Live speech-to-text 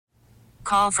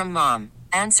Call from mom.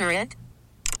 Answer it.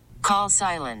 Call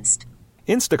silenced.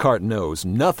 Instacart knows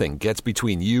nothing gets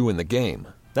between you and the game.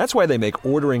 That's why they make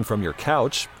ordering from your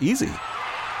couch easy.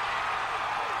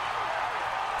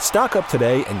 Stock up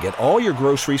today and get all your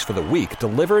groceries for the week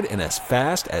delivered in as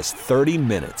fast as 30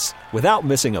 minutes without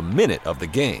missing a minute of the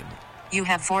game. You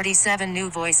have 47 new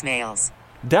voicemails.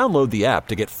 Download the app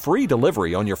to get free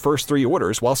delivery on your first 3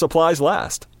 orders while supplies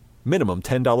last. Minimum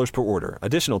 $10 per order.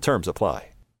 Additional terms apply.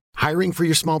 Hiring for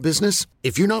your small business?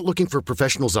 If you're not looking for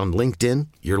professionals on LinkedIn,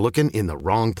 you're looking in the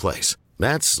wrong place.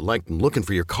 That's like looking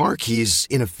for your car keys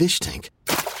in a fish tank.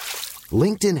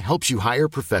 LinkedIn helps you hire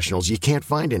professionals you can't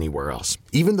find anywhere else,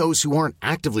 even those who aren't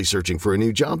actively searching for a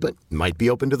new job but might be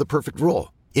open to the perfect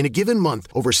role. In a given month,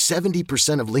 over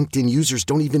 70% of LinkedIn users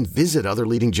don't even visit other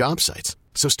leading job sites.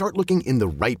 So start looking in the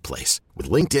right place. With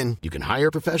LinkedIn, you can hire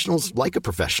professionals like a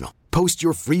professional. Post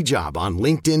your free job on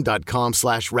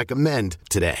linkedin.com/recommend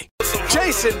today.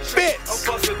 Jason Fitz,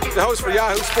 the host for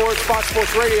Yahoo Sports, Fox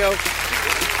Sports Radio.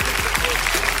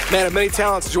 Man of many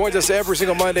talents, joins us every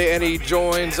single Monday, and he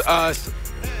joins us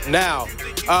now.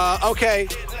 Okay,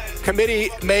 committee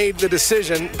made the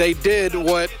decision. They did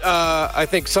what I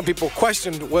think some people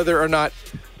questioned whether or not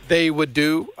they would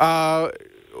do.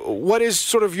 What is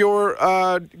sort of your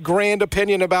grand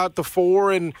opinion about the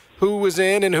 4 and who was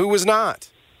in and who was not?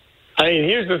 I mean,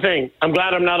 here's the thing. I'm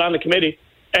glad I'm not on the committee.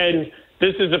 And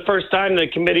this is the first time the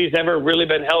committee's ever really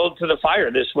been held to the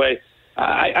fire this way.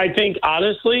 I think,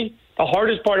 honestly, the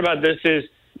hardest part about this is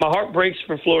my heart breaks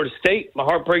for Florida State. My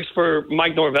heart breaks for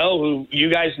Mike Norvell, who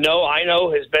you guys know, I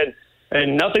know, has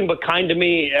been nothing but kind to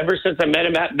me ever since I met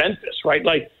him at Memphis, right?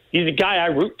 Like, he's a guy I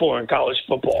root for in college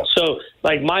football. So,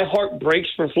 like, my heart breaks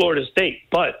for Florida State.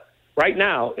 But right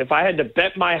now, if I had to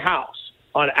bet my house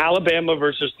on Alabama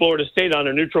versus Florida State on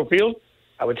a neutral field,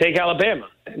 I would take Alabama.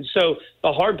 And so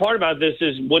the hard part about this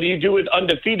is, what do you do with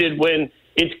undefeated when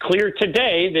it's clear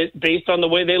today that based on the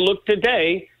way they look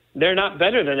today, they're not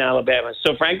better than Alabama?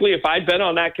 So, frankly, if I'd been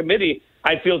on that committee,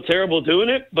 I'd feel terrible doing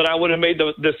it, but I would have made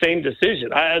the same decision.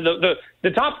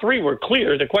 The top 3 were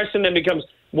clear. The question then becomes,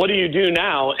 what do you do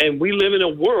now? And we live in a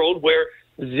world where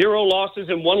 0 losses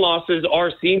and 1 losses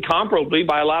are seen comparably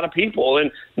by a lot of people,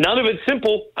 and none of it's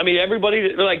simple. I mean,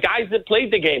 everybody, like guys that played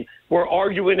the game, were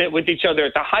arguing it with each other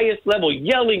at the highest level,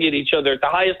 yelling at each other at the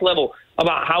highest level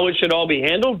about how it should all be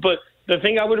handled. But the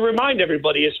thing I would remind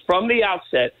everybody is, from the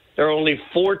outset, there are only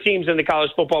 4 teams in the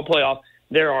college football playoff.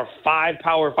 There are 5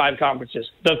 Power 5 conferences.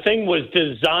 The thing was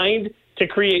designed to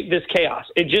create this chaos.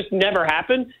 It just never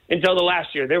happened until the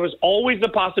last year. There was always the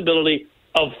possibility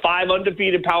of 5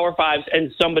 undefeated Power 5s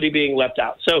and somebody being left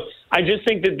out. So I just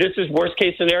think that this is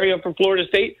worst-case scenario for Florida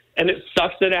State, and it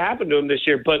sucks that it happened to them this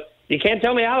year. But you can't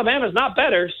tell me Alabama's not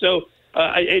better. So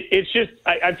it's just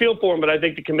I feel for them, but I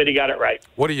think the committee got it right.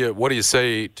 What do you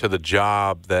say to the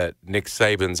job that Nick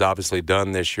Saban's obviously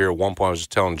done this year? At one point, I was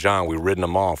just telling John, we've ridden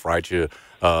them off, right? You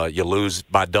lose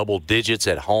by double digits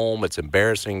at home. It's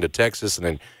embarrassing to Texas, and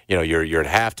then you're at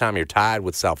halftime. You're tied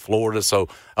with South Florida. So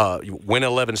you win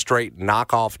 11 straight,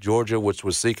 knock off Georgia, which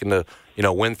was seeking to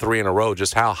win 3 in a row.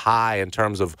 Just how high in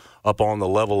terms of up on the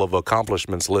level of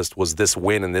accomplishments list was this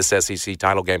win in this SEC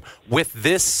title game with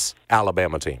this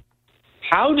Alabama team?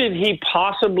 How did he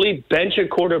possibly bench a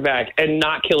quarterback and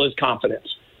not kill his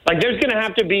confidence? Like, there's going to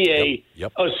have to be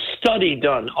a study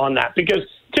done on that, because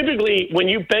typically when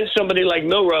you bench somebody like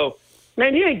Milroe,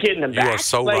 man, you ain't getting him back. You are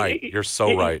so right. You're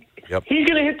so right. Yep. He's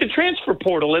going to hit the transfer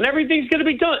portal, and everything's going to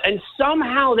be done. And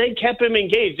somehow they kept him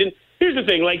engaged. And here's the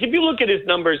thing. Like, if you look at his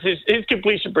numbers, his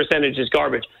completion percentage is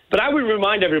garbage. But I would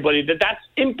remind everybody that that's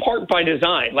in part by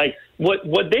design. Like,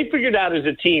 what they figured out as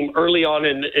a team early on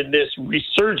in this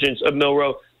resurgence of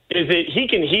Milroe is that he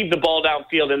can heave the ball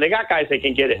downfield, and they got guys that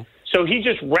can get it. So he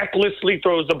just recklessly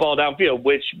throws the ball downfield,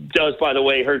 which does, by the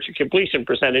way, hurt your completion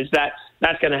percentage.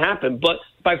 That's going to happen. But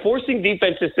by forcing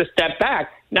defenses to step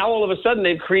back, now all of a sudden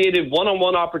they've created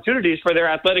one-on-one opportunities for their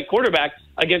athletic quarterback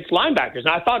against linebackers. And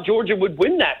I thought Georgia would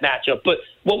win that matchup. But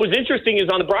what was interesting is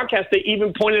on the broadcast, they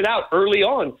even pointed out early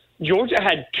on, Georgia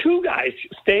had 2 guys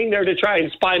staying there to try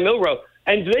and spy Milroe,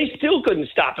 and they still couldn't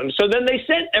stop him. So then they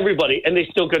sent everybody, and they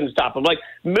still couldn't stop him. Like,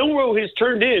 Milroe has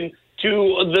turned in to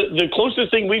the closest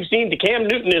thing we've seen to Cam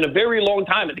Newton in a very long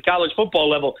time at the college football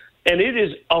level. And it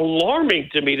is alarming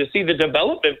to me to see the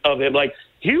development of him. Like,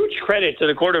 huge credit to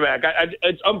the quarterback.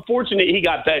 It's unfortunate he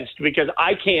got benched, because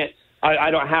I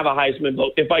don't have a Heisman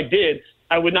vote. If I did,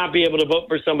 I would not be able to vote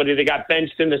for somebody that got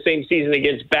benched in the same season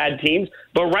against bad teams.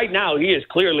 But right now, he is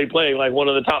clearly playing like one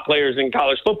of the top players in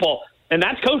college football. And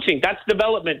that's coaching. That's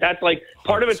development. That's like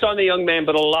part of it's on the young man,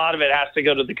 but a lot of it has to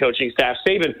go to the coaching staff.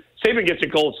 Saban gets a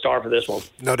gold star for this one.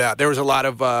 No doubt. There was a lot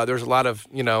of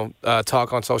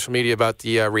talk on social media about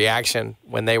the reaction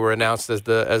when they were announced as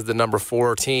the number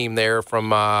 4 team there from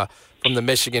the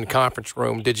Michigan conference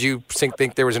room. Did you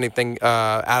think there was anything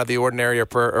out of the ordinary or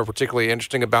particularly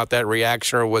interesting about that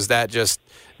reaction, or was that just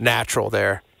natural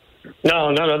there?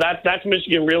 No. That's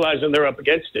Michigan realizing they're up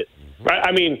against it. Right?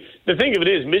 I mean, the thing of it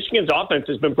is, Michigan's offense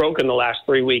has been broken the last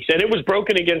 3 weeks, and it was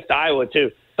broken against Iowa too.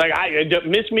 Like,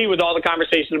 miss me with all the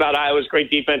conversation about Iowa's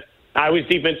great defense. Iowa's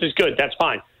defense is good. That's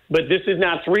fine. But this is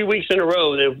now 3 weeks in a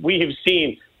row that we have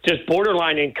seen just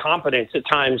borderline incompetence at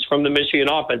times from the Michigan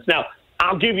offense. Now,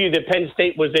 I'll give you that Penn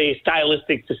State was a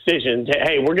stylistic decision to,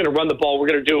 hey, we're going to run the ball. We're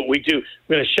going to do what we do.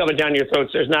 We're going to shove it down your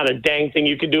throats. There's not a dang thing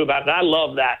you can do about it. I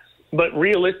love that. But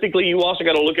realistically, you also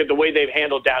got to look at the way they've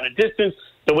handled down a distance,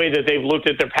 the way that they've looked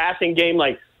at their passing game.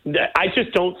 Like, I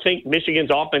just don't think Michigan's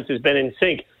offense has been in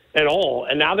sync at all.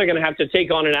 And now they're going to have to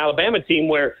take on an Alabama team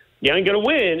where you ain't going to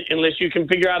win unless you can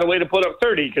figure out a way to put up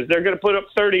 30, because they're going to put up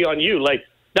 30 on you. Like,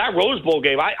 that Rose Bowl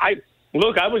game, I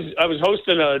was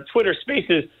hosting a Twitter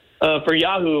Spaces for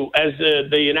Yahoo as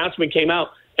the announcement came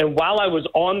out. And while I was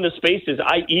on the Spaces,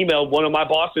 I emailed one of my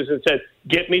bosses and said,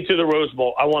 get me to the Rose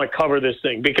Bowl. I want to cover this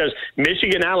thing. Because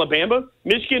Michigan, Alabama,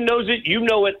 Michigan knows it. You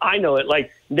know it. I know it.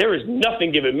 Like, there is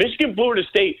nothing given. Michigan, Florida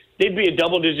State, they'd be a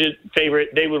double-digit favorite.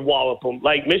 They would wallop them.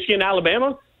 Like, Michigan,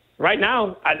 Alabama, right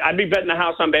now, I'd be betting the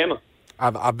house on Bama.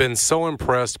 I've been so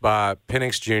impressed by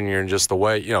Penix Jr. and just the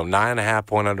way,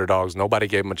 9.5-point underdogs. Nobody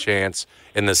gave him a chance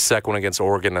in this second one against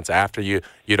Oregon. That's after you'd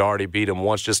already beat him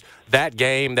once. Just that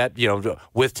game, that,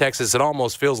 with Texas, it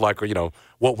almost feels like,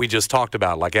 what we just talked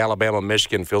about. Like Alabama,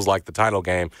 Michigan feels like the title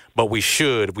game. But we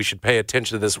should pay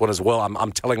attention to this one as well.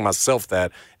 I'm telling myself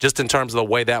that just in terms of the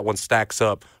way that one stacks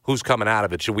up, who's coming out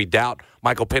of it. Should we doubt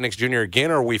Michael Penix Jr.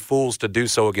 again, or are we fools to do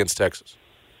so against Texas?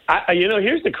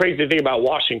 Here's the crazy thing about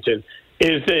Washington.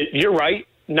 Is that you're right.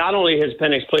 Not only has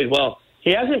Penix played well,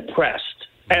 he hasn't pressed.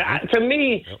 And to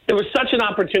me, there was such an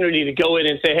opportunity to go in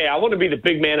and say, hey, I want to be the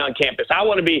big man on campus. I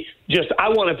want to be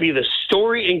the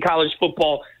story in college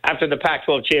football after the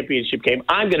Pac-12 championship game.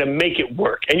 I'm going to make it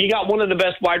work. And you got one of the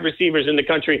best wide receivers in the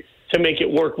country to make it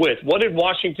work with. What did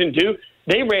Washington do?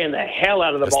 They ran the hell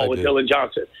out of the ball with Dylan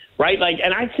Johnson, right?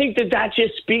 And I think that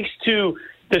just speaks to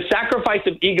the sacrifice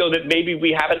of ego that maybe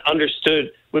we haven't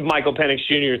understood with Michael Penix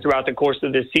Jr. throughout the course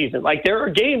of this season. Like, there are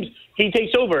games he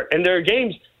takes over, and there are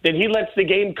games that he lets the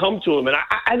game come to him. And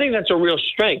I think that's a real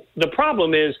strength. The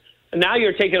problem is now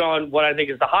you're taking on what I think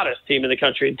is the hottest team in the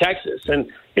country in Texas. And,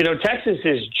 Texas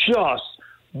is just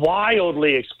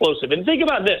wildly explosive. And think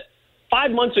about this.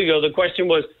 5 months ago, the question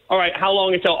was, all right, how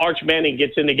long until Arch Manning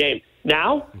gets in the game?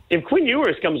 Now, if Quinn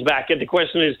Ewers comes back, and the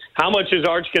question is, how much is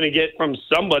Arch going to get from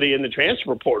somebody in the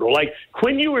transfer portal? Like,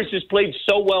 Quinn Ewers has played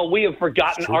so well, we have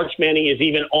forgotten Arch Manning is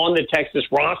even on the Texas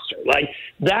roster. Like,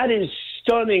 that is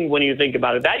stunning when you think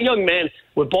about it. That young man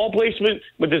with ball placement,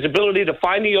 with his ability to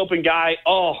find the open guy,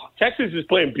 Texas is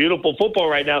playing beautiful football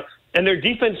right now, and their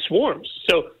defense swarms.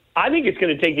 So I think it's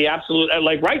going to take the absolute –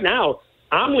 like, right now,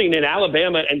 I'm leaning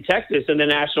Alabama and Texas in the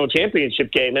national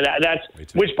championship game. And that's,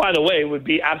 which, by the way, would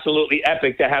be absolutely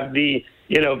epic to have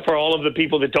for all of the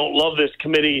people that don't love this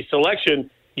committee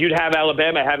selection, you'd have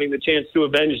Alabama having the chance to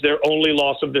avenge their only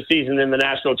loss of the season in the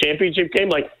national championship game.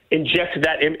 Like, inject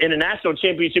that in a national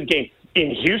championship game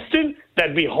in Houston.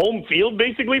 That'd be home field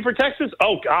basically for Texas.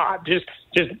 Oh God, just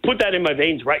put that in my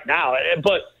veins right now.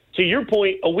 But to your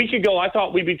point, a week ago, I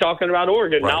thought we'd be talking about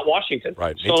Oregon, not Washington.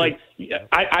 Right. So,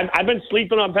 I've been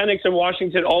sleeping on Penix and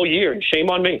Washington all year, and shame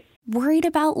on me. Worried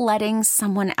about letting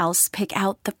someone else pick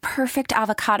out the perfect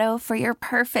avocado for your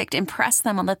perfect impress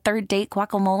them on the third date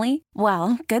guacamole?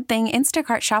 Well, good thing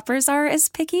Instacart shoppers are as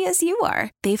picky as you are.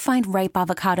 They find ripe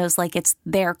avocados like it's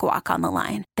their guac on the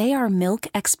line. They are milk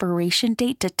expiration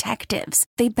date detectives.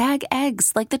 They bag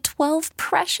eggs like the 12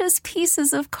 precious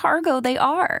pieces of cargo they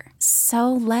are.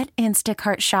 So let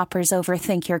Instacart shoppers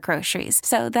overthink your groceries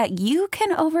so that you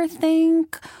can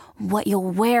overthink what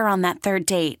you'll wear on that third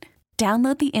date.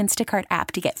 Download the Instacart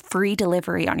app to get free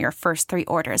delivery on your first 3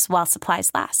 orders while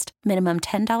supplies last. Minimum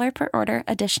 $10 per order.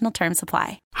 Additional terms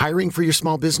apply. Hiring for your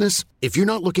small business? If you're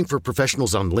not looking for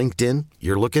professionals on LinkedIn,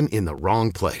 you're looking in the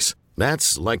wrong place.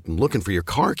 That's like looking for your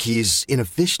car keys in a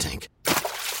fish tank.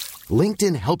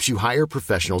 LinkedIn helps you hire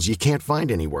professionals you can't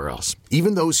find anywhere else,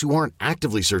 even those who aren't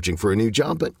actively searching for a new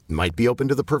job but might be open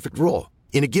to the perfect role.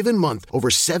 In a given month, over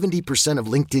 70% of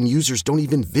LinkedIn users don't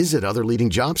even visit other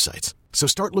leading job sites. So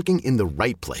start looking in the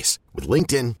right place. With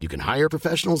LinkedIn, you can hire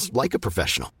professionals like a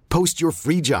professional. Post your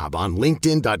free job on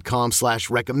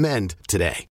linkedin.com/recommend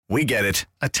today. We get it.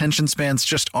 Attention spans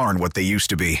just aren't what they used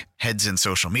to be. Heads in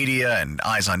social media and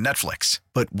eyes on Netflix.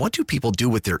 But what do people do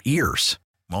with their ears?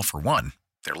 Well, for one,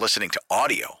 they're listening to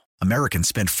audio. Americans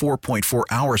spend 4.4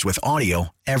 hours with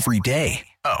audio every day.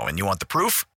 Oh, and you want the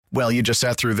proof? Well, you just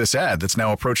sat through this ad that's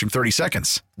now approaching 30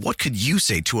 seconds. What could you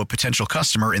say to a potential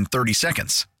customer in 30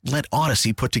 seconds? Let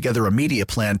Odyssey put together a media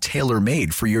plan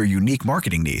tailor-made for your unique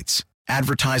marketing needs.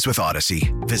 Advertise with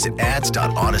Odyssey. Visit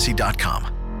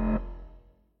ads.odyssey.com.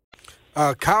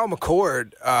 Kyle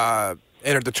McCord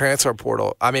entered the transfer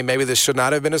portal. I mean, maybe this should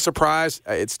not have been a surprise.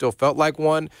 It still felt like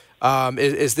one.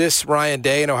 Is this Ryan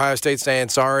Day in Ohio State saying,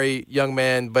 sorry, young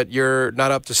man, but you're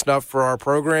not up to snuff for our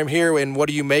program here? And what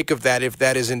do you make of that if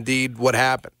that is indeed what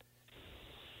happened?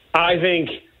 I think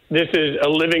this is a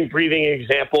living, breathing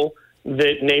example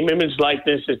that name, image,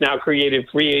 likeness has now created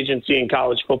free agency in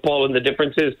college football. And the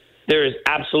difference is there is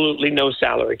absolutely no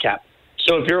salary cap.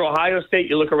 So if you're Ohio State,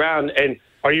 you look around and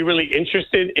are you really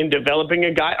interested in developing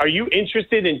a guy? Are you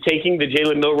interested in taking the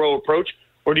Jalen Milroe approach,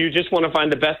 or do you just want to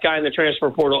find the best guy in the transfer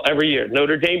portal every year?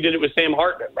 Notre Dame did it with Sam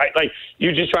Hartman, right? Like,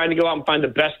 you're just trying to go out and find the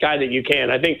best guy that you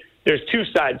can. I think there's two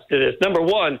sides to this. Number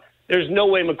one, there's no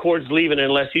way McCord's leaving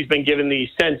unless he's been given the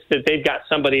sense that they've got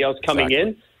somebody else coming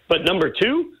in. But number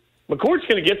two, McCord's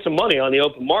going to get some money on the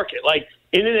open market. Like,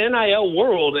 in an NIL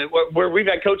world where we've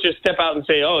had coaches step out and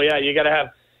say, oh, yeah, you got to have,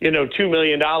 $2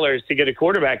 million to get a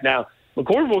quarterback now.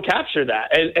 McCord will capture that.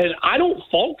 And I don't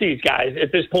fault these guys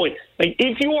at this point. Like,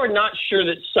 if you are not sure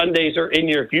that Sundays are in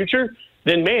your future,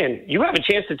 then, man, you have a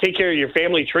chance to take care of your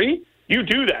family tree. You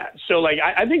do that. So, like,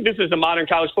 I think this is the modern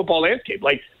college football landscape.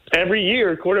 Like, every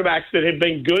year, quarterbacks that have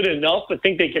been good enough but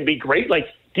think they can be great, like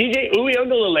DJ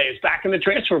Uiagalelei is back in the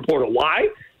transfer portal. Why?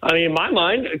 I mean, in my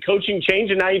mind, a coaching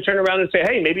change, and now you turn around and say,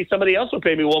 hey, maybe somebody else will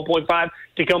pay me $1.5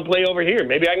 to come play over here.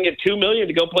 Maybe I can get $2 million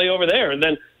to go play over there. And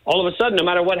then all of a sudden, no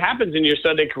matter what happens in your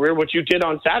Sunday career, what you did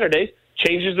on Saturdays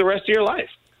changes the rest of your life.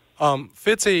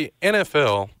 Fitzy,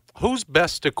 NFL, who's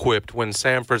best equipped when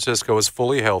San Francisco is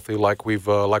fully healthy, like we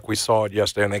saw it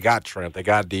yesterday, and they got Trent, they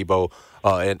got Debo,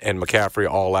 and McCaffrey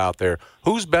all out there.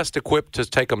 Who's best equipped to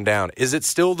take them down? Is it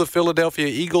still the Philadelphia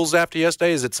Eagles after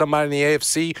yesterday? Is it somebody in the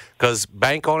AFC? Because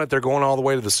bank on it, they're going all the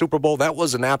way to the Super Bowl. That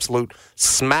was an absolute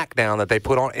smackdown that they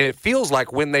put on. And it feels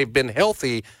like when they've been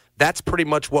healthy, that's pretty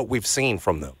much what we've seen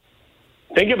from them.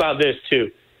 Think about this,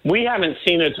 too. We haven't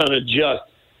seen a ton of just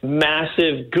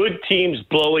massive good teams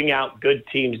blowing out good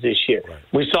teams this year. Right.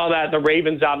 We saw that. The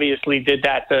Ravens obviously did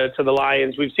that to the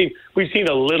Lions. We've seen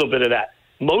a little bit of that.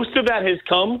 Most of that has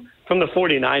come from the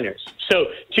 49ers. So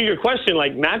to your question,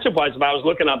 like matchup-wise, if I was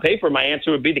looking on paper, my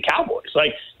answer would be the Cowboys.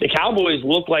 Like, the Cowboys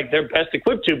look like they're best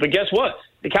equipped to, but guess what?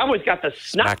 The Cowboys got the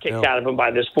snot kicked out of them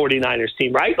by this 49ers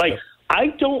team, right? Like, I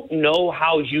don't know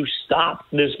how you stop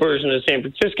this version of San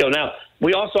Francisco. Now,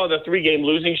 we all saw the 3-game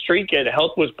losing streak, and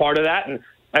health was part of that, and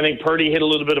I think Purdy hit a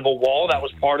little bit of a wall. That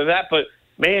was part of that. But,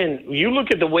 man, you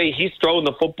look at the way he's throwing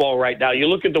the football right now. You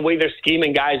look at the way they're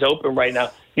scheming guys open right now.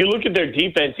 You look at their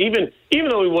defense, even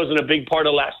though he wasn't a big part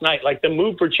of last night, like the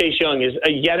move for Chase Young is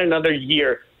yet another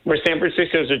year where San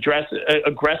Francisco is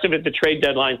aggressive at the trade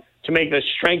deadline to make the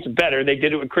strength better. They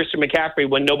did it with Christian McCaffrey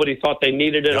when nobody thought they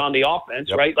needed it on the offense,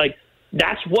 right? Like,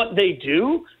 that's what they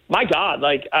do. My God,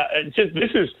 like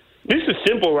this is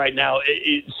simple right now.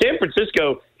 San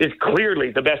Francisco is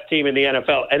clearly the best team in the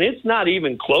NFL, and it's not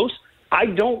even close. I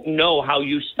don't know how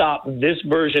you stop this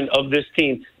version of this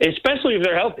team, especially if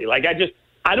they're healthy. Like,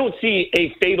 I don't see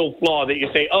a fatal flaw that you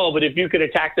say, oh, but if you could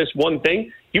attack this one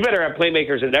thing, you better have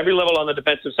playmakers at every level on the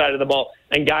defensive side of the ball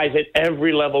and guys at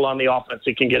every level on the offense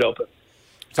that can get open.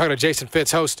 Talking to Jason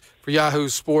Fitz, host for Yahoo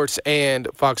Sports and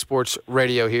Fox Sports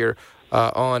Radio here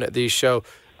on the show.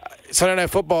 Sunday Night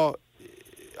Football,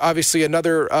 obviously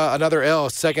another L,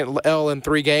 second L in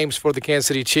 3 games for the Kansas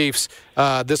City Chiefs.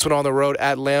 This one on the road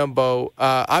at Lambeau.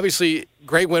 Obviously,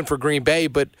 great win for Green Bay,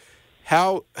 but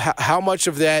how much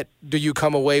of that do you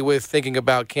come away with thinking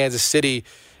about Kansas City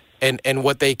and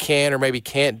what they can or maybe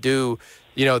can't do,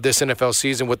 this NFL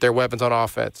season with their weapons on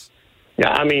offense? Yeah,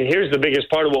 I mean, here's the biggest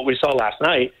part of what we saw last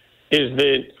night is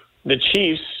that the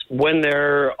Chiefs, when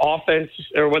their offense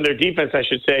or when their defense, I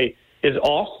should say, is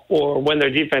off, or when their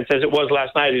defense, as it was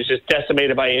last night, is just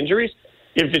decimated by injuries,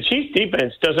 if the Chiefs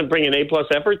defense doesn't bring an A-plus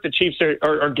effort, the Chiefs are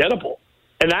gettable.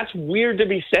 And that's weird to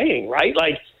be saying, right?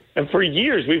 Like, and for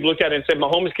years we've looked at it and said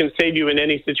Mahomes can save you in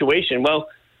any situation. Well,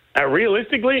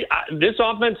 realistically, this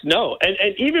offense, no. And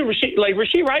even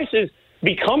Rashee Rice is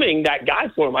becoming that guy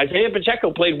for him. Isaiah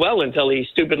Pacheco played well until he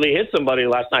stupidly hit somebody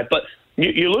last night. But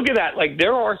you look at that, like,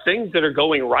 there are things that are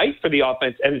going right for the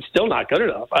offense, and it's still not good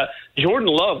enough. Jordan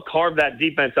Love carved that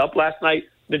defense up last night.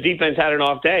 The defense had an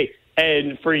off day.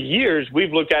 And for years,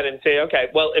 we've looked at it and say, okay,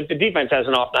 well, if the defense has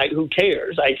an off night, who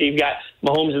cares? Like, you've got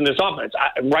Mahomes in this offense.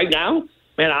 Right now,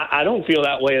 man, I don't feel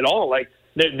that way at all. Like,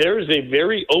 there is a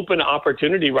very open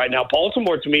opportunity right now.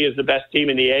 Baltimore, to me, is the best team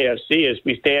in the AFC as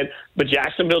we stand, but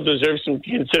Jacksonville deserves some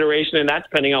consideration, and that's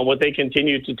depending on what they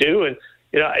continue to do. And,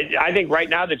 I think right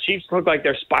now the Chiefs look like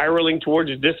they're spiraling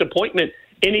towards disappointment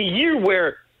in a year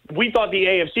where we thought the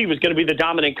AFC was going to be the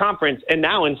dominant conference, and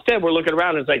now instead we're looking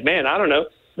around and it's like, man, I don't know,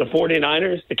 the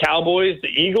 49ers, the Cowboys, the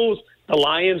Eagles, the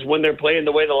Lions, when they're playing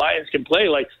the way the Lions can play,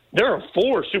 like there are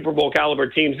 4 Super Bowl caliber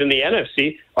teams in the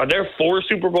NFC. Are there 4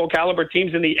 Super Bowl caliber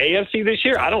teams in the AFC this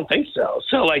year? I don't think so.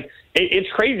 So, like, it's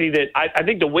crazy that I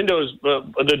think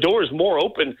the door is more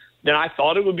open than I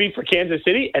thought it would be for Kansas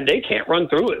City, and they can't run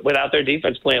through it without their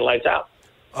defense playing lights out.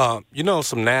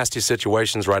 Some nasty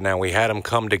situations right now. We had them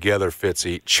come together,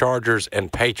 Fitzy, Chargers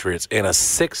and Patriots in a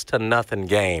 6-0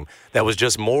 game. That was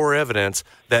just more evidence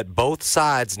that both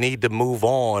sides need to move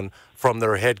on from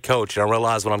their head coach. And I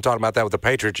realize when I'm talking about that with the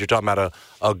Patriots, you're talking about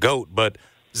a GOAT, but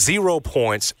 0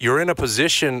 points. You're in a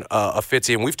position,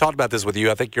 Fitzy, and we've talked about this with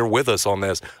you. I think you're with us on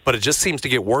this, but it just seems to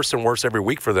get worse and worse every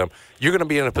week for them. You're going to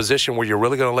be in a position where you're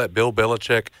really going to let Bill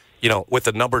Belichick, with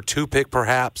the number 2 pick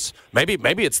perhaps. Maybe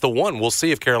it's the 1. We'll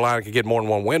see if Carolina can get more than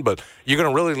 1 win, but you're going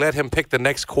to really let him pick the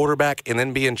next quarterback and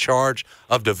then be in charge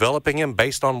of developing him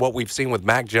based on what we've seen with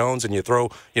Mac Jones, and you throw,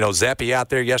 Zappe out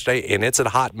there yesterday, and it's a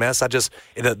hot mess.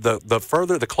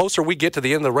 The closer we get to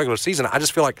the end of the regular season, I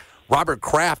just feel like Robert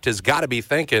Kraft has got to be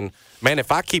thinking, man,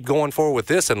 if I keep going forward with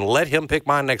this and let him pick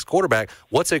my next quarterback,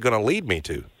 what's it going to lead me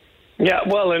to? Yeah,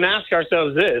 well, and ask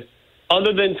ourselves this.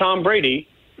 Other than Tom Brady,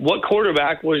 what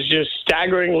quarterback was just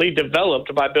staggeringly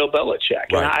developed by Bill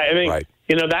Belichick? Right,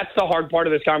 and that's the hard part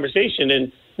of this conversation.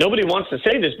 And nobody wants to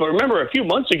say this, but remember a few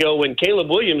months ago when Caleb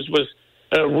Williams was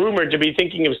rumored to be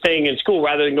thinking of staying in school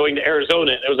rather than going to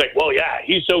Arizona, it was like, well, yeah,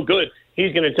 he's so good,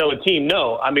 he's going to tell a team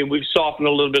no. I mean, we've softened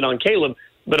a little bit on Caleb.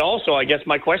 But also, I guess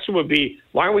my question would be,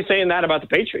 why aren't we saying that about the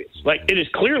Patriots? Like, it is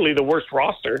clearly the worst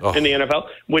roster in the NFL,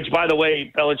 which, by the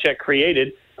way, Belichick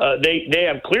created. They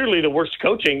have clearly the worst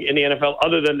coaching in the NFL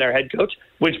other than their head coach,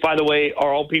 which, by the way,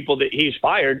 are all people that he's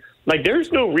fired. Like,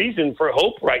 there's no reason for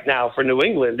hope right now for New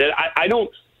England. I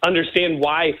don't understand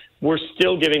why we're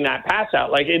still giving that pass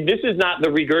out. Like, this is not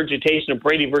the regurgitation of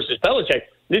Brady versus Belichick.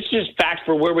 This is just facts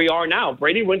for where we are now.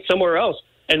 Brady went somewhere else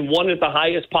and won at the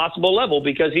highest possible level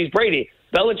because he's Brady.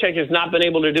 Belichick has not been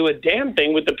able to do a damn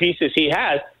thing with the pieces he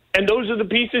has, and those are the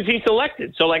pieces he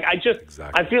selected. So, like,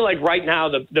 I feel like right now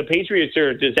the Patriots are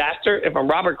a disaster. If I'm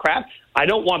Robert Kraft, I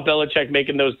don't want Belichick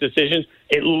making those decisions.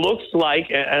 It looks like,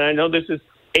 and I know this is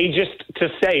ageist to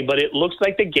say, but it looks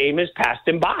like the game has passed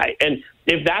him by. And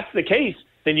if that's the case,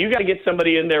 then you got to get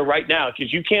somebody in there right now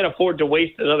because you can't afford to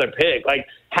waste another pick. Like,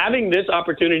 having this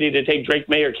opportunity to take Drake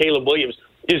May or Caleb Williams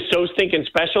is so stinking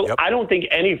special. Yep. I don't think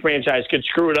any franchise could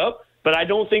screw it up. But I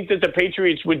don't think that the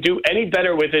Patriots would do any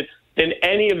better with it than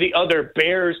any of the other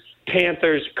Bears,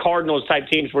 Panthers, Cardinals type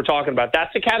teams we're talking about.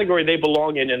 That's the category they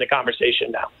belong in the conversation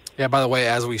now. Yeah, by the way,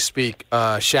 as we speak,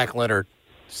 Shaq Leonard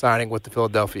signing with the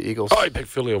Philadelphia Eagles. Oh, he picked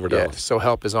Philly over Dallas. Yeah, so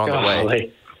help is on the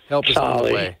way. Help is on the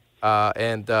way.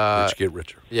 Rich get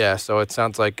richer. Yeah, so it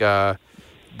sounds like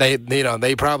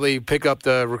they probably pick up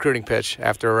the recruiting pitch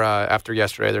after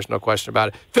yesterday. There's no question about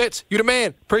it. Fitz, you the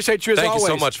man. Appreciate you as always. Thank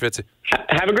you so much, Fitzy.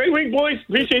 Have a great week, boys.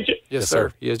 Appreciate you. Yes,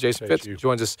 sir. He is Jason Fitz.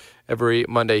 Joins us every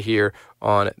Monday here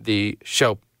on the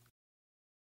show.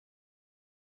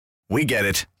 We get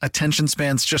it. Attention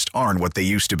spans just aren't what they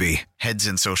used to be. Heads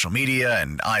in social media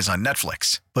and eyes on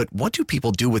Netflix. But what do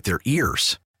people do with their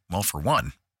ears? Well, for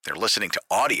one, they're listening to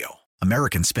audio.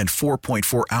 Americans spend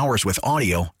 4.4 hours with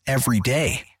audio every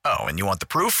day. Oh, and you want the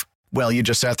proof? Well, you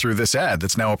just sat through this ad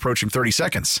that's now approaching 30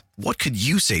 seconds. What could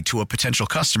you say to a potential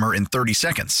customer in 30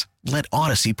 seconds? Let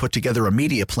Odyssey put together a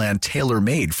media plan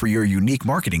tailor-made for your unique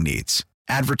marketing needs.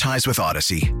 Advertise with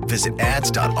Odyssey. Visit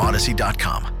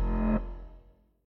ads.odyssey.com.